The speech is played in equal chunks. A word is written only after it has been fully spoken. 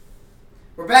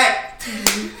We're back!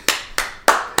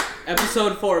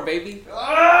 Episode 4, baby.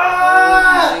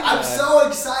 I'm so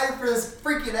excited for this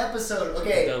freaking episode.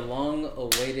 Okay. The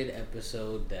long-awaited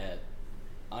episode that,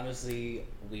 honestly,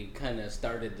 we kind of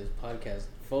started this podcast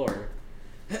for.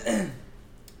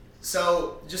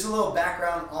 So, just a little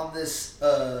background on this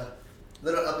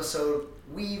little episode.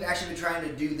 We've actually been trying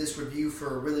to do this review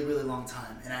for a really, really long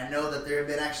time. And I know that there have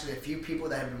been actually a few people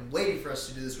that have been waiting for us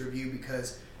to do this review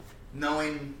because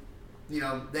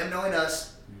them knowing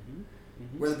us,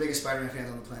 we're the biggest Spider-Man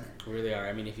fans on the planet. We really are.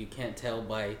 I mean, if you can't tell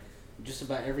by just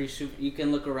about every shoot, you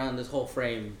can look around this whole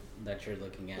frame that you're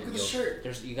looking at. Look at the shirt.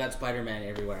 You got Spider-Man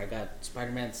everywhere. I got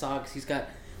Spider-Man socks. He's got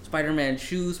Spider-Man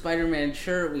shoes, Spider-Man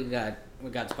shirt. We got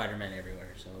Spider-Man everywhere.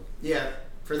 So yeah,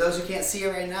 for those who can't see it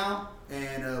right now,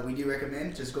 and we do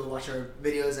recommend just go watch our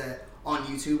videos on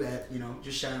YouTube at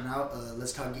just shouting out.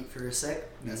 Let's Talk Geek for a sec.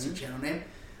 That's your channel name.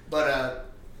 But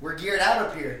we're geared out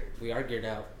up here. We are geared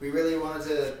out. We really wanted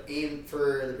to aim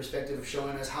for the perspective of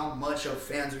showing us how much of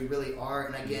fans we really are.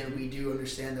 And again, we do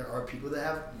understand there are people that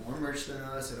have more merch than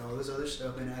us and all this other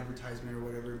stuff in advertisement or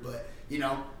whatever. But,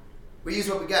 we use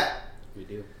what we got. We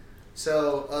do.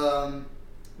 So,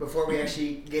 before we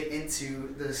actually get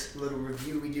into this little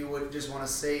review, we do just want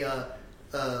to say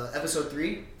episode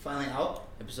 3 finally out.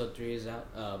 Episode 3 is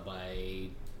out by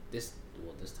this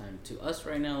time. To us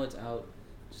right now, it's out.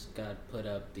 Just got put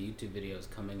up. The YouTube video is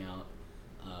coming out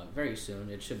very soon.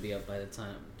 It should be up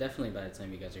definitely by the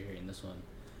time you guys are hearing this one.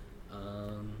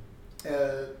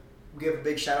 Give a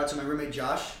big shout out to my roommate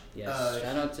Josh. Yes,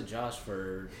 shout out to Josh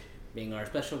for being our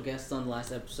special guest on the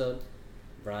last episode.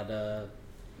 Brought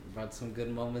some good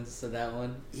moments to that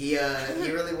one. He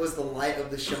really was the light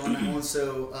of the show on that one.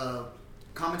 So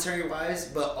commentary wise,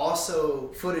 but also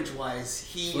footage wise,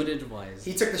 he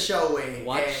took the show away.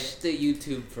 Watch the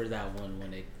YouTube for that one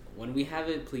when we have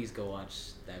it. Please go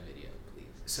watch that video, please.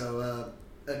 So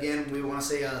again, we want to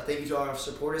say thank you to all our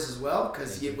supporters as well,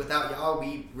 because without y'all,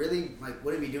 we really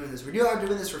wouldn't be doing this. We are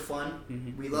doing this for fun.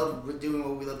 Mm-hmm. We love doing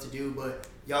what we love to do, but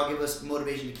y'all give us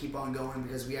motivation to keep on going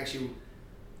because we actually,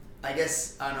 like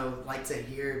to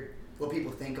hear what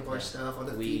people think of our stuff or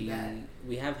the feedback.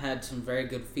 We have had some very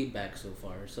good feedback so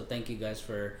far, so thank you guys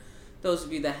for those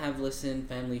of you that have listened,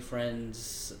 family,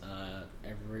 friends,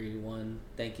 everyone.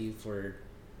 Thank you for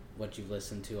what you've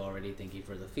listened to already. Thank you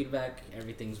for the feedback.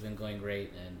 Everything's been going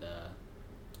great, and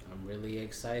I'm really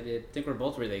excited. I think we're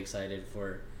both really excited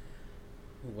for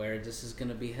where this is going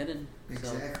to be headed.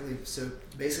 Exactly. So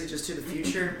basically just to the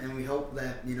future, and we hope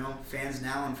that, fans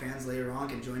now and fans later on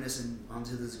can join us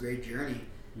onto this great journey.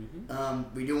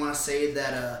 Mm-hmm. We do want to say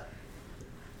that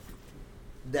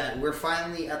we're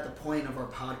finally at the point of our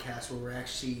podcast where we're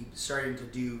actually starting to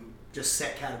do just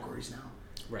set categories now.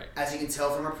 Right. As you can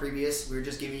tell from our previous, we were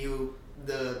just giving you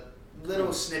the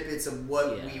little snippets of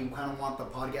what we kind of want the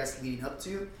podcast leading up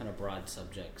to. Kind of broad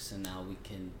subjects, and now we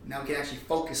can actually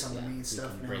focus on the main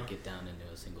stuff. We can break it down into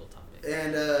a single topic.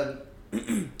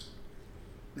 And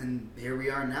and here we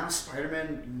are now,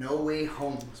 Spider-Man No Way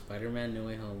Home. Spider-Man No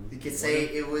Way Home. You could say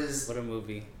it was... What a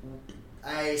movie.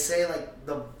 I say,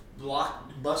 the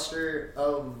blockbuster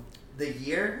of the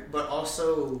year, but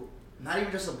also not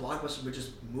even just a blockbuster, but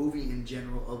just movie in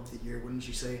general of the year, wouldn't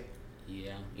you say?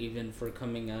 Yeah, even for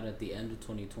coming out at the end of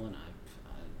 2020,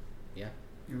 yeah.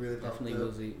 You really definitely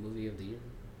movie of the year.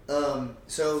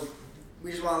 So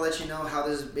we just want to let you know how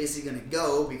this is basically going to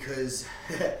go because...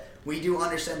 We do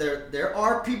understand there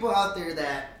are people out there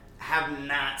that have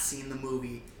not seen the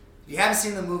movie. If you haven't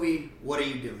seen the movie, what are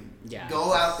you doing? Yeah,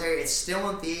 go out there. It's still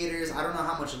in theaters. I don't know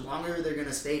how much longer they're going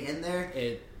to stay in there.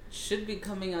 It should be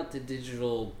coming out to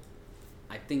digital,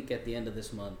 I think, at the end of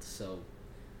this month. So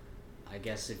I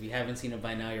guess if you haven't seen it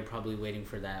by now, you're probably waiting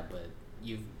for that. But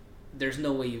there's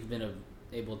no way you've been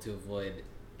able to avoid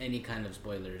any kind of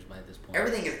spoilers by this point.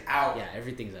 Everything is out. Yeah,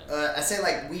 everything's out. I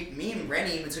say me and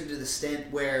Rennie even took it to the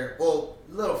extent where,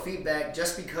 little feedback,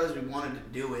 just because we wanted to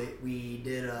do it, we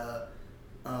did a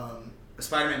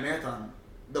Spider-Man marathon.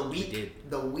 The week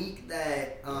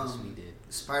that yes, we did.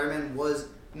 Spider-Man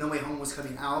No Way Home was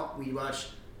coming out, we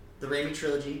watched the Raimi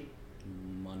trilogy.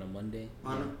 On a Monday. A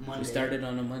Monday. We started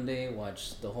on a Monday,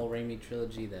 watched the whole Raimi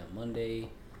trilogy that Monday.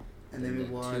 And then we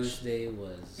watched... Tuesday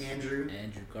was... Andrew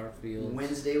Garfield.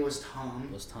 Wednesday was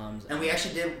Tom's. And we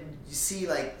actually did... You see,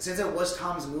 since it was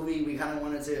Tom's movie, we kind of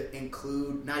wanted to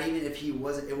include... Not even if it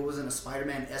wasn't a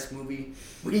Spider-Man-esque movie.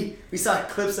 We saw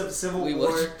clips of Civil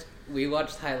War. We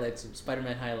watched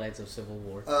Spider-Man highlights of Civil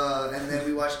War. And then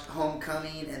we watched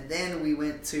Homecoming. And then we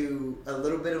went to a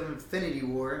little bit of Infinity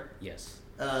War. Yes.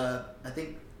 I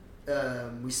think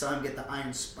we saw him get the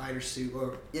Iron Spider suit,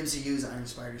 or MCU's Iron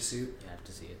Spider suit. You have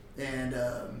to see it. And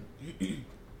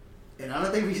and I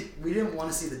don't think we didn't want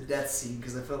to see the death scene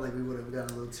because I felt like we would have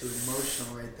gotten a little too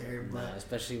emotional right there. But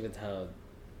especially with how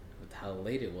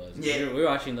late it was. Yeah, we were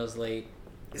watching those late.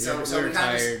 So we we kind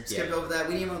tired. of skipped over that.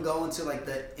 We didn't even go into like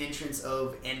the entrance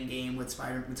of Endgame with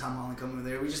Tom Holland coming over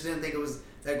there. We just didn't think it was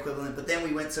that equivalent. But then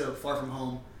we went to Far From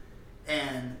Home,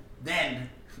 and then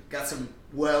got some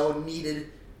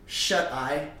well-needed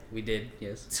shut-eye. We did,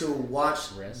 yes. To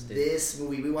watch this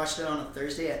movie. We watched it on a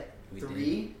Thursday at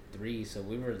 3. 3, so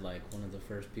we were like one of the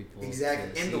first people.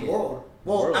 Exactly, to in the see world. It.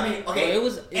 Well, world. I mean, okay, well, it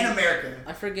was in America.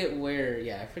 I forget where.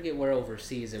 Yeah, I forget where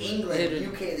overseas it was. England, the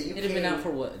UK. It had been out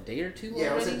for what, a day or two?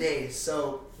 Yeah, already? it was a day.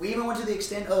 So we even went to the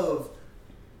extent of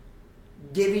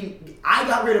I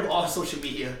got rid of all social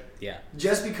media. Yeah.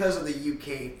 Just because of the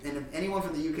UK. And if anyone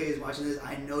from the UK is watching this,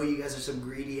 I know you guys are some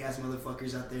greedy ass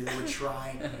motherfuckers out there that would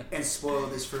try and spoil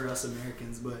this for us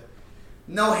Americans. But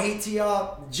no hate to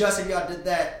y'all. Just if y'all did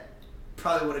that,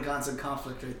 probably would have gotten some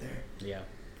conflict right there. Yeah,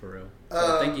 for real.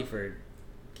 So thank you for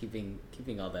keeping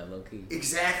all that low key.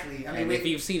 Exactly. I mean, and if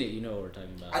you've seen it, you know what we're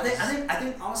talking about. I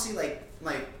think honestly, like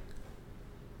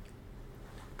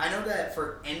I know that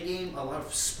for Endgame, a lot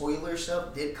of spoiler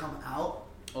stuff did come out.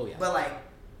 Oh yeah. But like,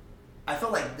 I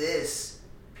felt like this,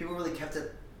 people really kept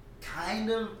it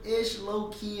kind of ish low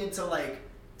key until like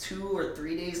 2 or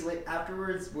 3 days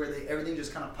afterwards, where everything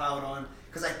just kind of piled on.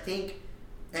 Because I think,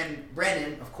 and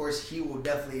Brandon, of course, he will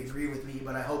definitely agree with me,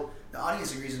 but I hope the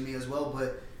audience agrees with me as well.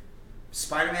 But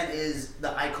Spider-Man is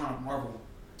the icon of Marvel,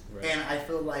 right. And I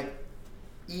feel like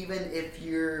even if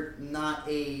you're not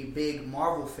a big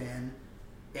Marvel fan,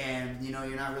 and you know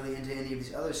you're not really into any of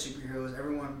these other superheroes,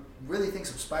 everyone really thinks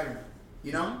of Spider-Man.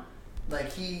 You know, like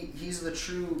he's the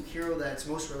true hero that's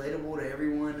most relatable to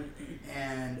everyone.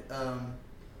 And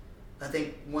I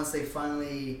think once they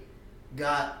finally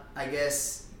got, I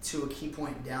guess, to a key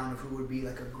point down of who would be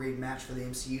like a great match for the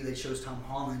MCU, they chose Tom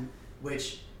Holland,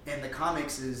 which in the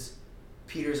comics is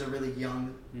Peter's a really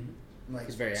young, like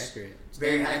he's very accurate.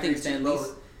 Very accurate. I think Stan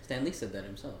Lee said that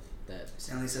himself.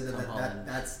 Stanley said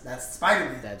that's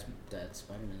Spider-Man. That's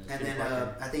Spider-Man. And then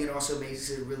I think it also makes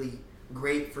it really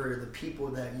great for the people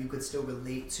that you could still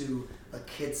relate to a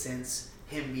kid, sense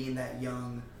him being that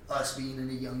young, us being in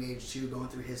a young age too, going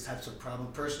through his types of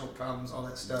personal problems, all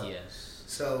that stuff. Yes.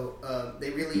 So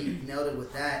they really nailed it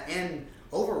with that. And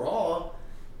overall,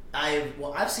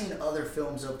 I've seen other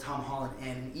films of Tom Holland,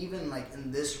 and even like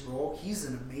in this role, he's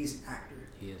an amazing actor.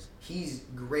 He is. He's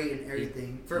great in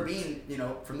everything for being, you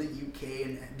know, from the UK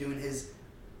and doing his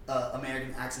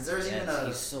American accents.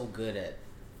 He's so good at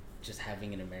just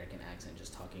having an American accent,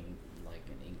 just talking like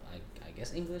I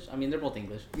guess English. I mean, they're both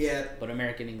English. Yeah. But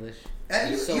American English.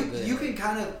 He's so good. You can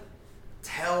kind of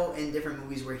tell in different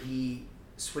movies where he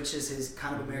switches his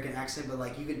kind of American accent, but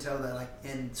like you can tell that like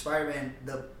in Spider-Man,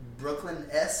 the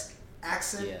Brooklyn-esque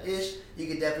accent-ish, you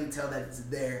can definitely tell that it's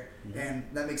there, and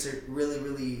that makes it really,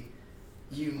 really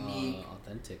unique,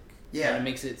 authentic. Yeah, it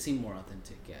makes it seem more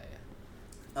authentic.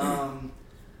 Yeah.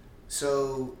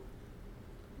 So.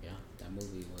 Yeah, that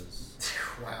movie was.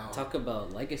 Wow. Talk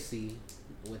about legacy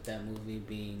with that movie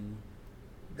being.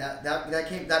 That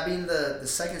being the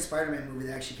second Spider-Man movie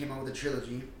that actually came out with a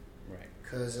trilogy. Right.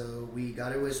 Because we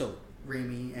got it with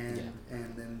Raimi and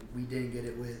then we didn't get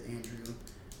it with Andrew.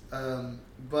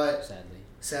 But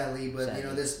sadly, you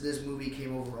know this movie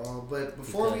came overall. But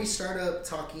before we start up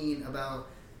talking about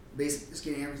basically just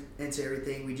getting into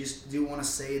everything, we just do want to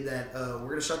say that we're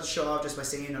gonna start the show off just by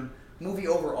saying a movie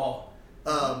overall,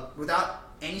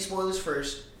 without any spoilers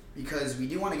first, because we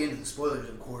do want to get into the spoilers,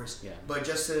 of course. Yeah. But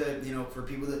just to for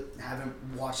people that haven't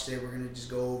watched it, we're gonna just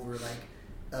go over like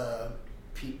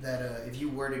if you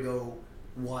were to go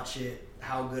watch it,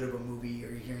 how good of a movie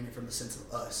are you hearing it from the sense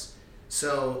of us?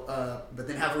 So, but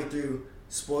then halfway through,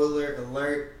 spoiler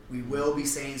alert, we will be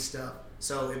saying stuff.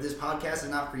 So if this podcast is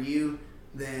not for you,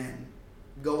 then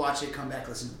go watch it, come back,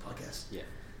 listen to the podcast. Yeah.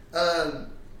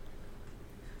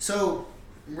 So,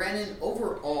 Brandon,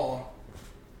 overall,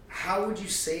 how would you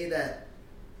say that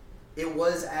it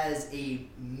was as a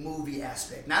movie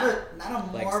aspect? Not a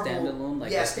Marvel. Like standalone?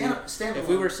 Like standalone. If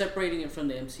we were separating it from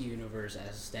the MCU universe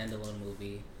as a standalone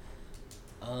movie,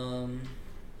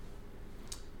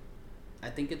 I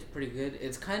think it's pretty good.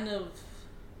 It's kind of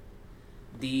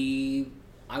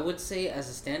I would say as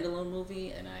a standalone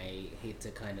movie, and I hate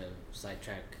to kind of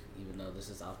sidetrack even though this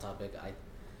is off topic, I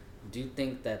do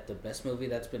think that the best movie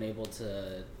that's been able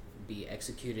to be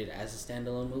executed as a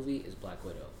standalone movie is Black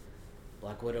Widow.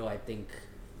 Black Widow, I think,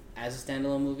 as a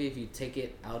standalone movie, if you take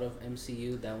it out of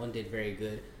MCU, that one did very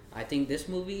good. I think this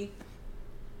movie,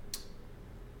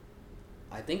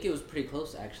 I think it was pretty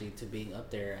close actually to being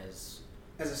up there as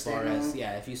As a far as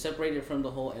standalone? if you separate it from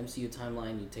the whole MCU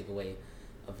timeline, you take away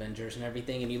Avengers and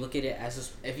everything, and you look at it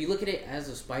as if you look at it as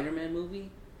a Spider-Man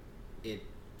movie, it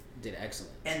did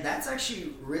excellent. And that's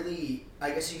actually really,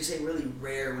 I guess you could say, really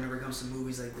rare whenever it comes to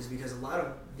movies like this, because a lot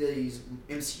of these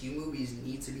MCU movies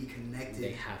need to be connected.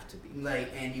 They have to be.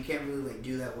 Like, and you can't really like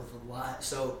do that with a lot.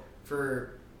 So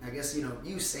for, I guess, you know,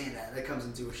 you saying that comes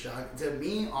into a shock to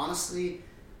me, honestly.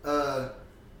 I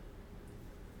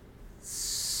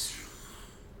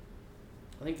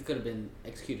think it could have been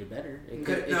executed better. It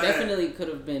definitely could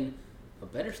have been a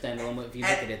better standalone if you look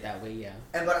at it that way. Yeah.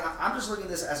 But I'm just looking at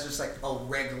this as just like a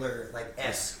regular like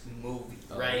esque movie,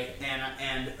 right? Okay.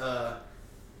 And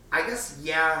I guess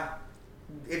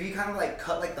if you kind of like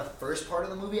cut like the first part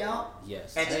of the movie out,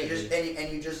 yes, and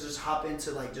then you just hop into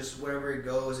like just wherever it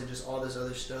goes and just all this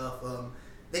other stuff,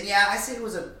 then I say it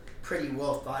was a pretty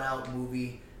well thought out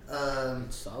movie.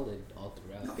 It's solid all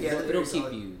throughout. Yeah, it'll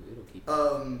keep you.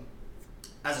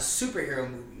 As a superhero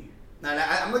movie. Now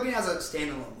I'm looking at it as a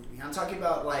standalone movie. I'm talking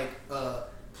about like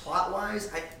plot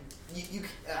wise. I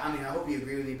mean, I hope you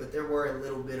agree with me, but there were a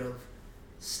little bit of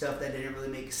stuff that didn't really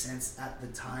make sense at the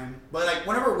time. But like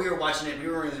whenever we were watching it, we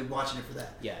weren't really watching it for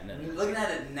that. Yeah, no. Looking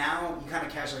at it now, you kind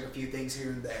of catch like a few things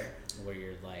here and there where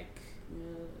you're like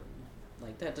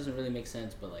that doesn't really make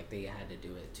sense, but like they had to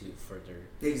do it to further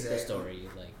the story.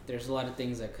 Like there's a lot of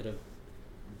things that could have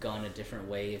gone a different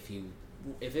way if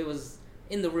it was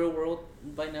in the real world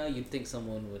by now. You'd think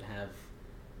someone would have,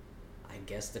 I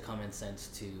guess, the common sense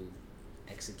to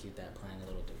execute that plan a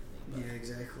little differently. But yeah,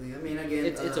 exactly. I mean, again,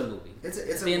 it's a movie. It's at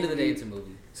the end movie. of the day, it's a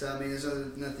movie. So I mean, there's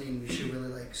nothing we should really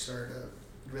like start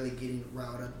really getting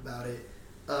riled up about it.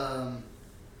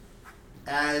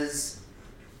 As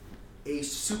a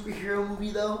superhero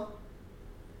movie, though,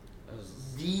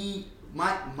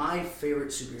 my favorite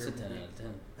superhero. It's a 10 movie. out of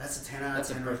 10. That's a 10 out of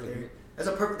 10 right there. Movie. That's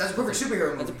a perfect superhero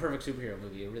movie. That's a perfect superhero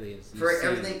movie. It really is. For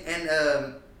everything,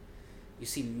 and you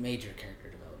see major character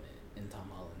development in Tom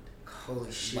Holland.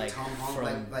 Holy shit, like, Tom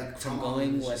Holland, from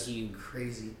Holland going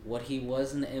crazy. What he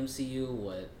was in the MCU,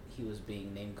 what he was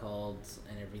being name called,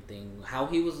 and everything. How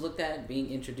he was looked at, being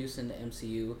introduced in the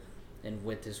MCU, and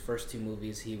with his first two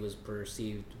movies, he was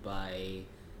perceived by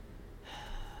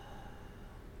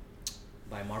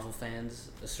Marvel fans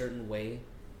a certain way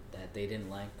that they didn't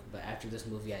like. But after this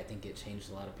movie, I think it changed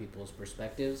a lot of people's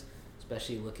perspectives,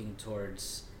 especially looking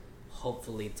towards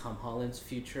hopefully Tom Holland's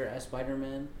future as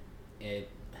Spider-Man. It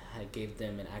gave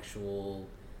them an actual...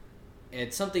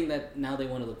 It's something that now they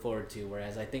want to look forward to,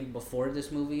 whereas I think before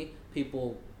this movie,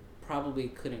 people probably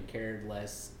couldn't care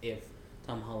less if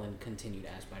Tom Holland continued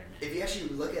as Spider-Man. If you actually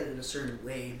look at it a certain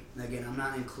way, again, I'm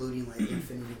not including like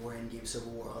Infinity War, Endgame,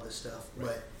 Civil War, all this stuff, right.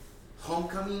 But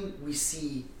Homecoming, we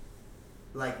see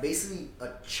like basically a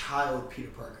child Peter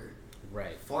Parker.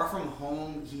 Right. Far From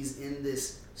Home, he's in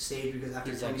this stage because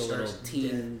after he's Tony like a Stark's little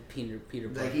teen death, Peter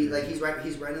Parker.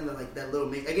 He's right in the like that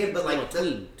little again, but like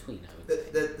tween. I would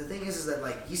say. The thing is that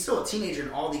like he's still a teenager in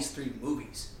all these three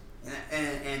movies,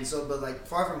 and so but like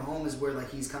Far From Home is where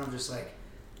like he's kind of just like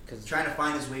trying to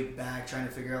find his way back, trying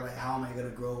to figure out like how am I gonna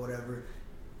grow, whatever.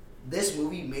 This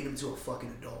movie made him to a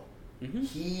fucking adult. Mm-hmm.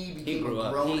 He became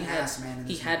a grown ass man.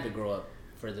 He had to grow up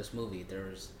for this movie. There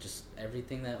was just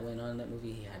everything that went on in that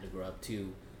movie. He had to grow up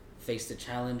to face the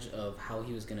challenge of how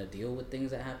he was gonna deal with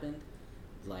things that happened,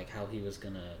 like how he was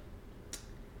gonna.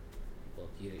 Well,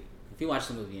 if you watch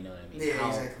the movie, you know what I mean. Yeah,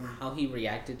 exactly. How he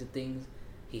reacted to things,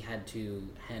 he had to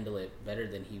handle it better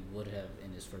than he would have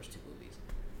in his first two movies.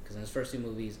 Because in his first two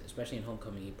movies, especially in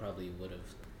Homecoming, he probably would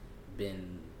have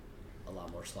been a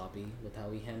lot more sloppy with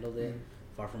how he handled it.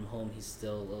 Mm-hmm. Far From Home, he's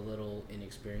still a little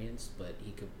inexperienced, but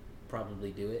he could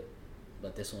probably do it.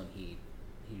 But this one, he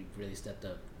really stepped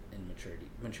up in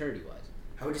maturity wise.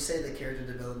 How would you say the character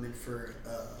development for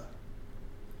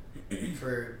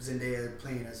Zendaya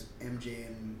playing as MJ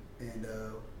and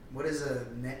what is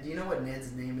Ned? Do you know what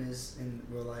Ned's name is in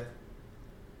real life?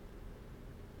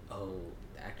 Oh,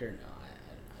 the actor? No,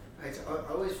 I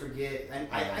always forget.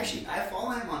 I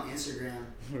follow him on Instagram.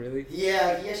 Really?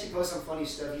 Yeah, he actually posts some funny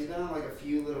stuff. He's been on like a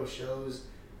few little shows,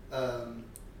 but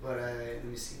let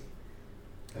me see.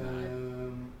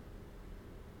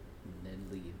 Ned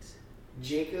Leeds.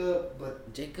 Jacob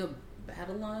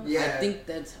Batalon? Yeah, I think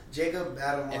that's Jacob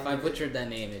Batalon. If I butchered that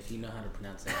name, if you know how to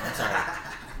pronounce it, I'm sorry.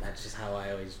 That's just how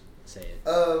I always say it.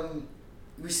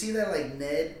 We see that like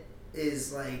Ned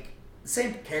is like the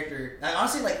same character. Like,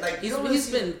 honestly, like he's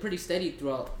been pretty steady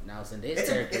throughout. Now Zendaya's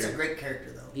character. It's a great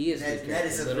character though. He is. Ned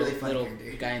is a really funny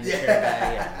character. Guy in the chair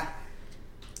guy.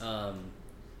 Yeah.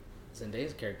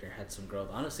 Zendaya's character had some growth.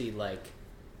 Honestly, like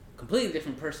completely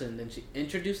different person than she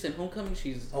introduced in Homecoming.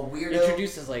 She's a weirdo.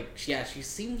 Introduced as like she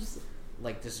seems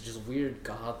like this just weird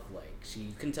goth. Like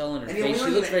you can tell in her And face she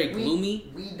looks very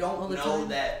gloomy. We don't know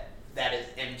that is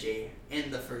MJ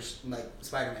in the first like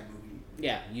Spider-Man movie.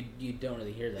 Yeah, you don't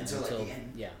really hear that until like the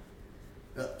end. Yeah.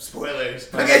 Spoilers.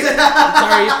 I'm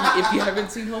sorry if you haven't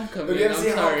seen Homecoming. If I'm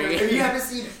sorry. If you haven't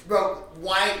seen, bro,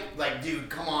 why? Like, dude,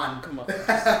 come on.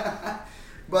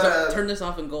 But turn this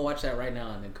off and go watch that right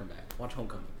now, and then come back. Watch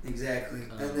Homecoming. Exactly.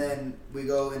 And then we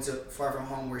go into Far From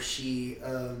Home, where she,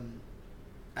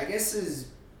 I guess, is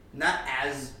not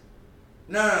as.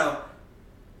 No.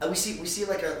 We see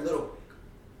like a little.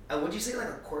 Would you say like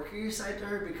a quirkier side to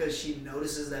her, because she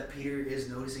notices that Peter is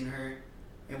noticing her,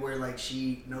 and where like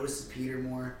she notices Peter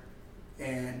more,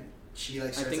 and she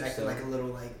like starts acting like a little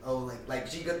like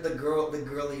she got the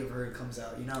girly of her comes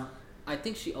out, you know. I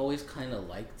think she always kind of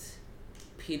liked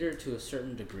Peter to a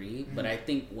certain degree, but I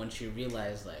think when she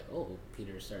realized like, oh,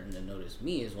 Peter's starting to notice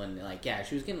me, is when like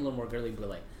she was getting a little more girly, but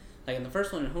like in the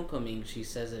first one in Homecoming, she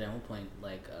says it at one point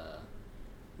like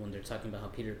when they're talking about how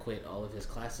Peter quit all of his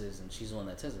classes, and she's the one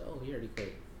that says, oh, he already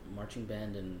quit marching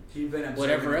band and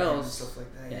whatever else and stuff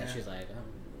like that. Yeah, she's like,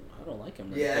 I don't like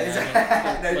him. Really. Yeah,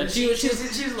 exactly. But she was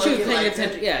paying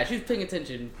attention. Yeah, she was paying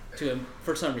attention to him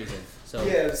for some reason. So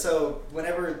yeah, so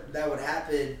whenever that would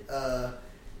happen,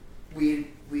 we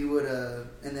would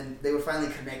and then they would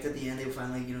finally connect at the end. They would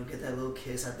finally get that little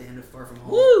kiss at the end of Far From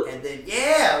Home. Woo! And then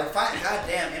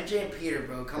goddamn, MJ and Peter,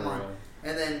 bro, come on.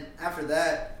 And then after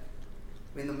that,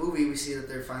 in the movie, we see that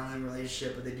they're finally in a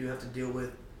relationship, but they do have to deal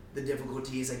with the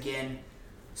difficulties again.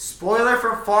 Spoiler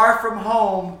for Far From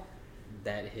Home.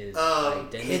 That his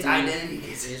identity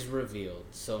is revealed.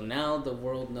 So now the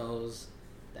world knows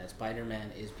that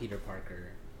Spider-Man is Peter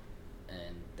Parker,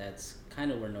 and that's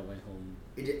kind of where No Way Home.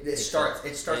 It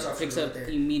starts off picks up there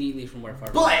immediately from where Far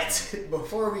From Home. But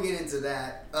before we get into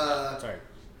that, sorry.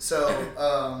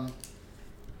 So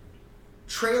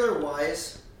trailer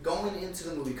wise, going into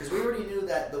the movie, because we already knew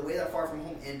that the way that Far From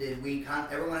Home ended,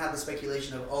 everyone had the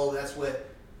speculation of that's what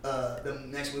the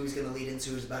next movie's going to lead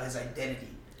into, is about his identity.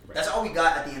 Right. That's all we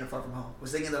got at the end of Far From Home,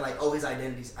 was thinking that his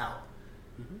identity's out.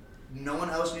 Mm-hmm. No one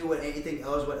else knew what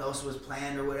else was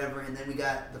planned or whatever, and then we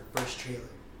got the first trailer.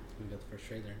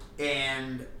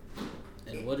 And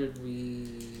what did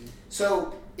we?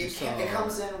 So it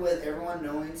comes in with everyone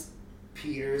knowing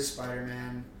Peter,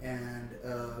 Spider-Man, and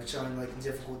showing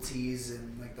difficulties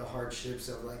and the hardships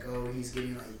of he's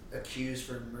getting accused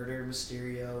for murder,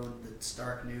 Mysterio, and the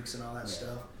Stark nukes and all that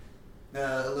stuff.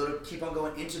 Keep on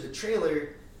going into the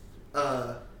trailer.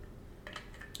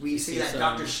 We see that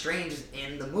Doctor Strange is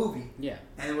in the movie. Yeah,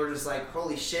 and we're just like,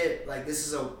 holy shit! This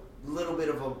is a little bit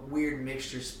of a weird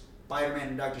mixture. Spider-Man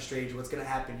and Doctor Strange. What's gonna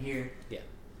happen here? Yeah.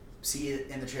 See it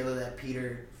in the trailer that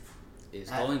Peter is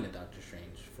going to Doctor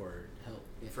Strange for help.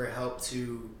 Yeah. For help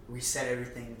to reset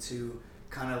everything, to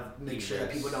kind of make sure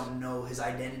that people don't know his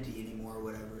identity anymore or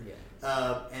whatever. Yeah.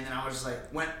 And then I was just like,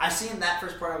 when I seen that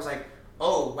first part, I was like,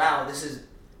 oh wow, this is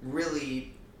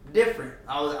really different.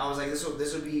 I was like,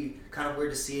 this would be kind of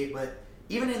weird to see it, but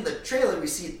even in the trailer, we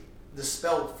see the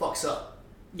spell fucks up.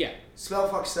 Yeah, spell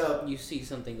fucks up. You see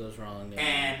something goes wrong,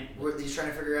 and he's trying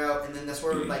to figure out, and then that's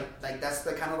where that's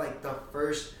the kind of the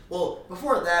first. Well,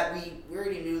 before that, we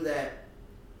already knew that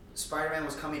Spider-Man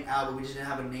was coming out, but we just didn't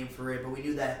have a name for it. But we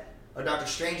knew that a Doctor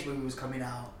Strange movie was coming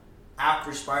out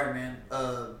after Spider-Man,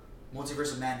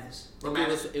 Multiverse of Madness.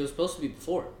 It was supposed to be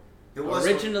before. It was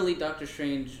originally Doctor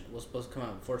Strange was supposed to come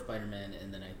out before Spider-Man,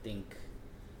 and then I think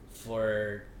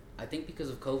because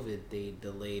of COVID, they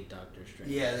delayed Doctor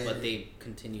Strange. Yeah, they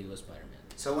continued with Spider-Man.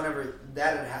 So whenever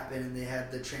that had happened and they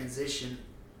had the transition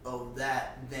of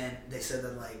that, then they said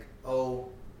that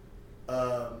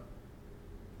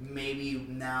maybe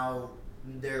now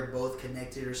they're both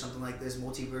connected or something like this.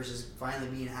 Multiverse is finally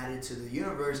being added to the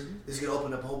universe. Mm-hmm. This is going to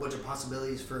open up a whole bunch of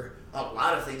possibilities for a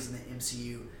lot of things in the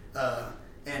MCU.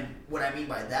 And what I mean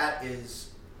by that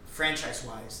is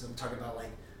franchise-wise. I'm talking about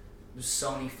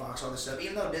Sony, Fox, all this stuff.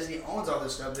 Even though Disney owns all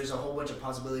this stuff, there's a whole bunch of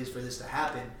possibilities for this to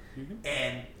happen. Mm-hmm.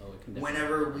 And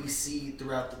whenever we see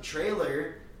throughout the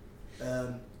trailer,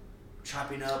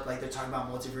 chopping up, they're talking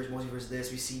about multiverse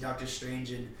this, we see Doctor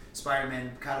Strange and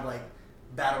Spider-Man kind of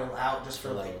battle out just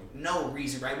for no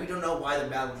reason, right? We don't know why they're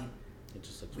battling. It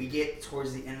just we get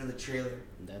towards the end of the trailer.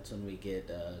 That's when we get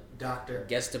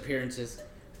guest appearances.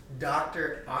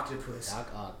 Dr. Octopus.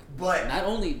 Doc Ock. But not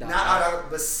only Doc Ock,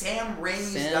 but Sam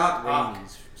Raimi's Doc Ock.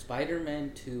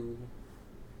 Spider-Man 2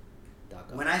 Doc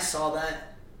Ock. When I saw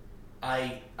that,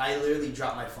 I literally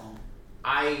dropped my phone.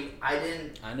 I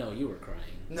didn't. I know you were crying.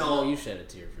 No, you shed a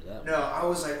tear for that. No, I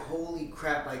was like, holy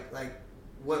crap!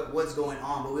 what's going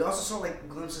on. But we also saw like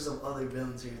glimpses of other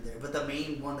villains here and there. But the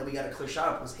main one that we got a clear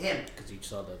shot of was him. Because you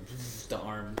saw the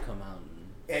arm come out.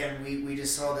 And we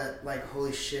just saw that, like,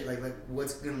 holy shit, like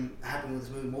what's gonna happen with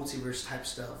this movie, multiverse type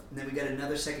stuff. And then we got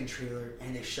another second trailer,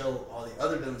 and they show all the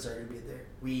other villains that are gonna be there.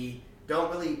 We don't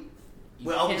really.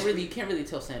 You can't really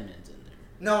tell Sandman's in there.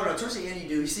 No, towards the end you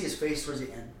do. You see his face towards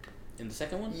the end. In the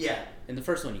second one? Yeah. In the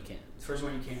first one you can't. The first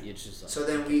one you can't. It's just like, so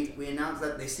then we announced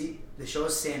that they show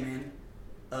us Sandman.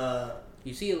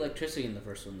 You see electricity in the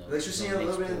first one though. Electricity a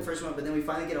little bit in the first one, but then we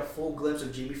finally get a full glimpse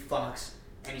of Jamie Foxx,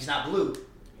 and he's not blue.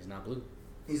 He's not blue.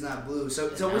 He's not blue. So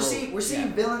we're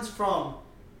seeing villains from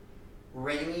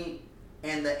Raimi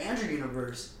and the Andrew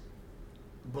universe,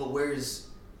 but where's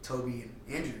Toby and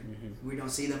Andrew? Mm-hmm. We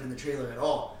don't see them in the trailer at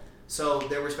all. So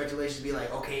there were speculations to be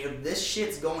like, okay, if this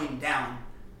shit's going down,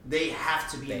 they have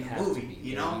to be in the movie.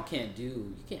 You know,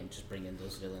 you can't just bring in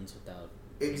those villains without.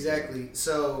 Exactly.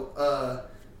 So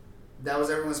that was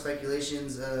everyone's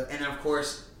speculations, and then of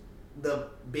course the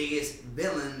biggest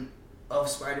villain of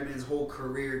Spider-Man's whole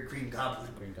career, Green Goblin.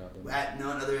 At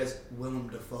none other as Willem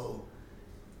Dafoe.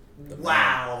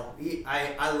 Wow.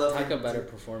 I love him. Talk about a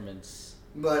performance.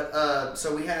 But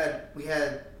so we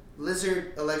had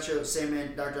Lizard, Electro,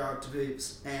 Sandman, Dr.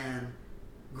 Octopus, and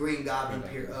Green Goblin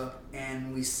appear up,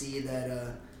 and we see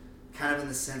that kind of in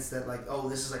the sense that like, oh,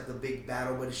 this is like the big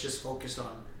battle, but it's just focused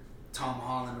on Tom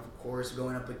Holland, of course,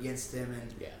 going up against him,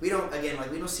 and we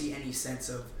don't see any sense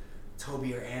of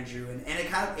Toby or Andrew, and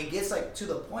it gets like to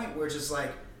the point where it's just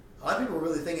like a lot of people were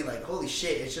really thinking like, holy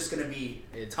shit, it's just gonna be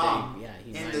Tom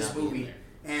in this movie,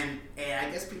 and I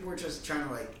guess people were just trying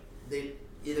to like they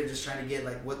either just trying to get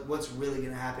like what's really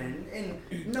gonna happen,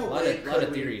 and no way. A lot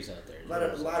of theories out there.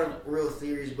 A lot of real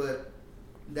theories, but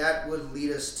that would lead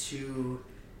us to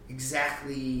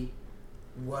exactly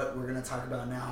what we're gonna talk about now.